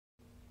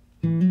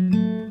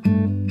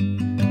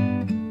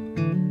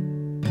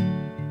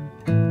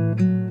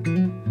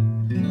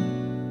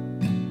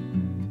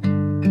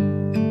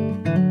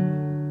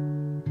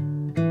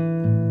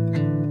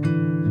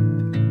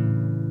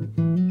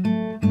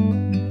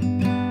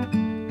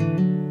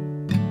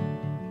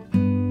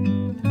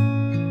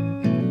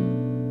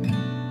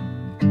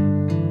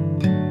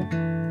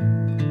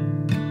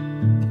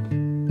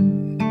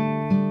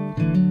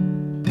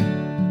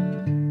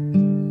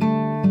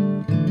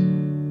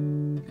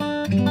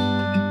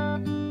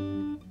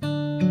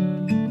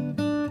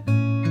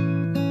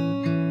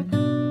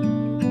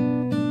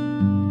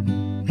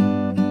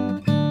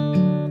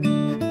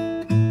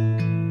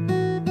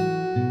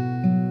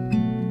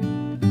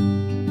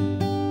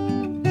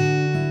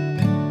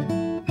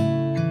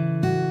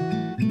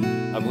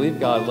I believe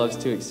God loves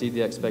to exceed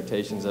the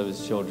expectations of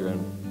His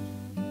children,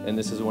 and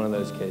this is one of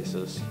those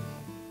cases.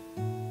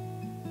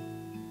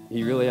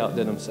 He really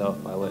outdid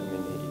Himself by letting me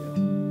meet you.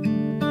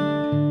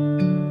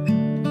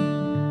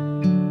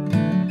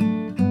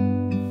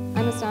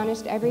 I'm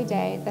astonished every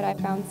day that I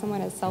found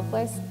someone as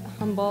selfless,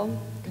 humble,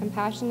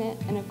 compassionate,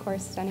 and of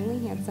course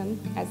stunningly handsome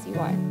as you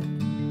are.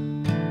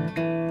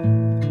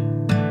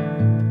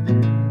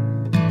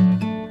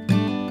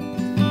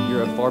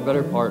 You're a far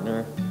better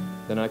partner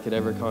than I could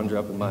ever conjure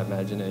up in my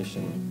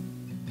imagination.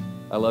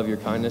 I love your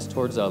kindness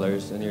towards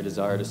others and your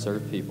desire to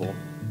serve people.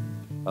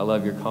 I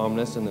love your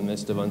calmness in the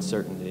midst of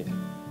uncertainty.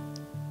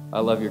 I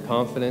love your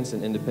confidence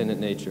and independent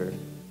nature.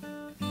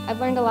 I've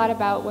learned a lot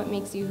about what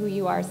makes you who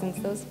you are since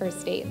those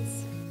first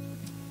dates.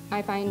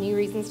 I find new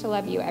reasons to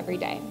love you every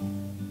day.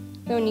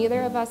 Though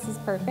neither of us is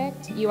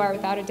perfect, you are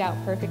without a doubt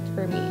perfect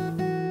for me.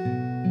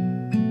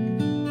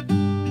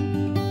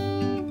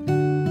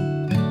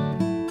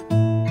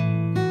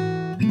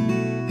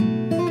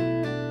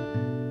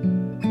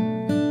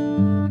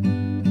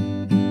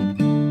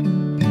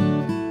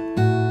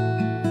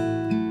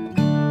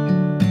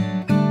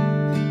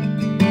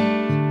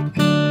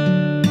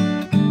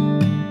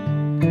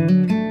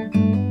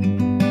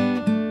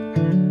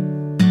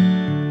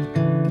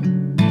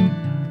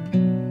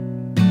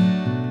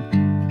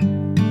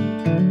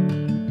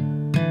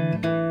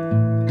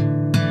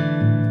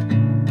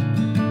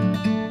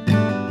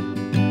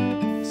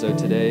 So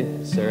today,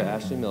 Sarah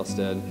Ashley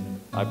Milstead,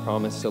 I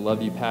promise to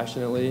love you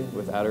passionately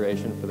with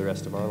adoration for the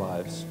rest of our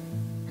lives,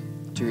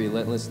 to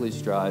relentlessly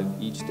strive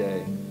each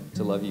day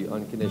to love you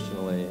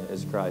unconditionally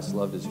as Christ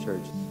loved His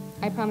church.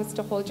 I promise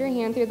to hold your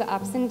hand through the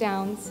ups and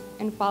downs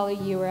and follow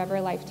you wherever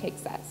life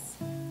takes us.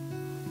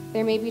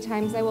 There may be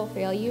times I will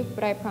fail you,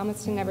 but I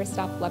promise to never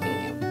stop loving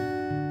you.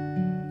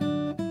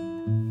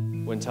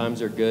 When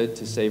times are good,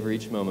 to savor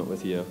each moment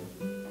with you,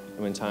 and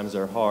when times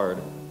are hard,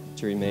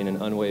 to remain an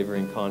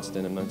unwavering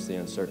constant amongst the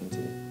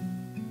uncertainty.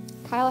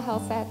 Kyle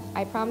Helseth,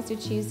 I promise to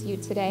choose you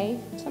today,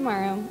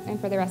 tomorrow, and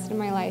for the rest of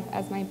my life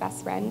as my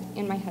best friend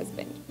and my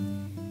husband.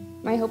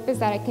 My hope is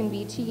that I can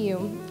be to you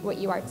what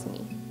you are to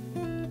me.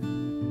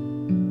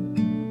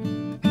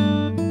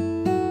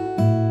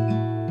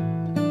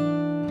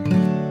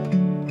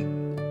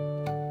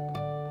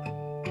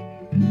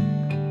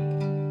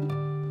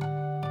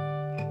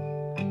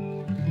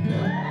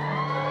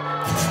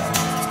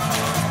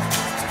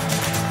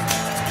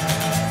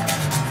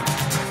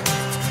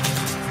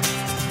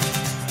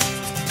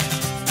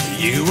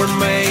 You were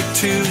made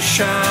to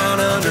shine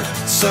under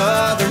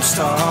southern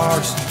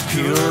stars,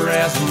 pure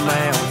as a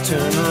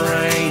mountain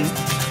rain.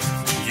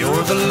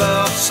 You're the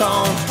love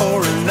song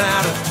pouring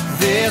out of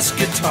this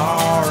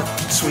guitar,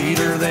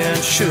 sweeter than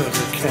sugar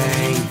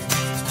cane.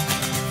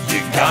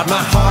 You got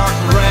my heart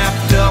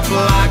wrapped up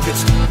like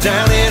it's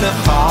down in a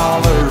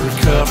holler,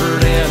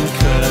 covered in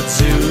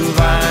kudzu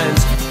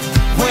vines.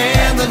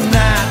 When the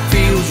night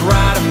feels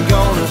right, I'm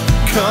gonna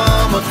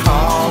come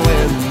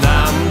a-calling,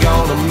 I'm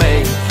gonna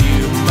make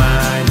you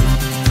mine.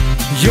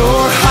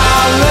 Your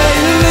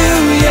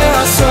hallelujah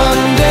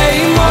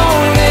Sunday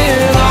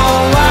morning,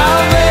 all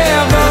I've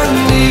ever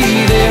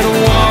needed,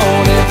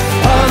 wanted.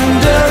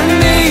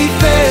 Underneath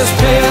this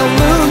pale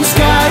moon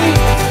sky,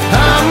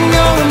 I'm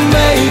gonna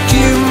make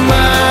you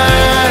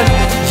mine.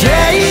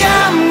 Yeah,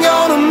 I'm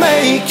gonna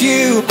make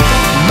you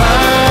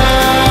mine.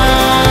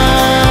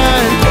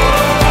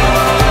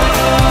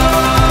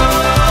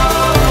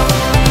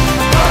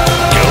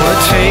 Gonna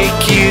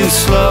take you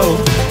slow,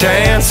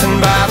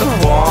 dancing by the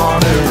water.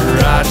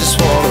 I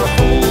just wanna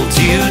hold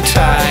you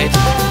tight.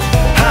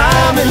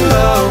 I'm in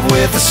love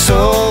with a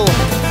soul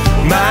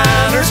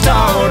miner's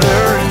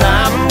daughter, and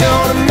I'm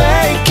gonna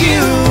make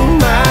you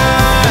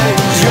mine.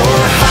 Your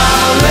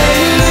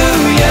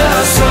hallelujah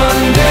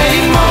Sunday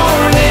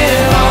morning,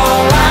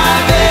 all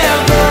I've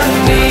ever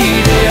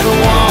needed,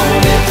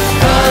 wanted.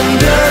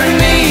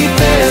 Underneath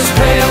this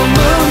pale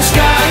moon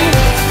sky,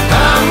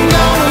 I'm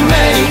gonna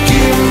make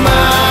you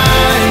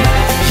mine.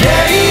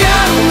 Yeah,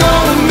 I'm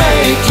gonna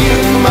make you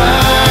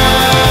mine.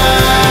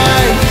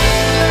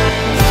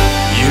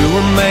 You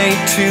were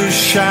made to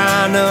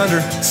shine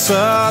under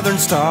southern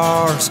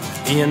stars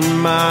in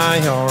my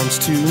arms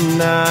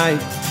tonight.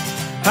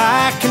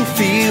 I can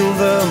feel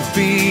the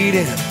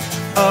beating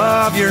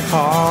of your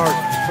heart.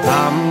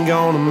 I'm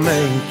gonna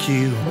make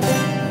you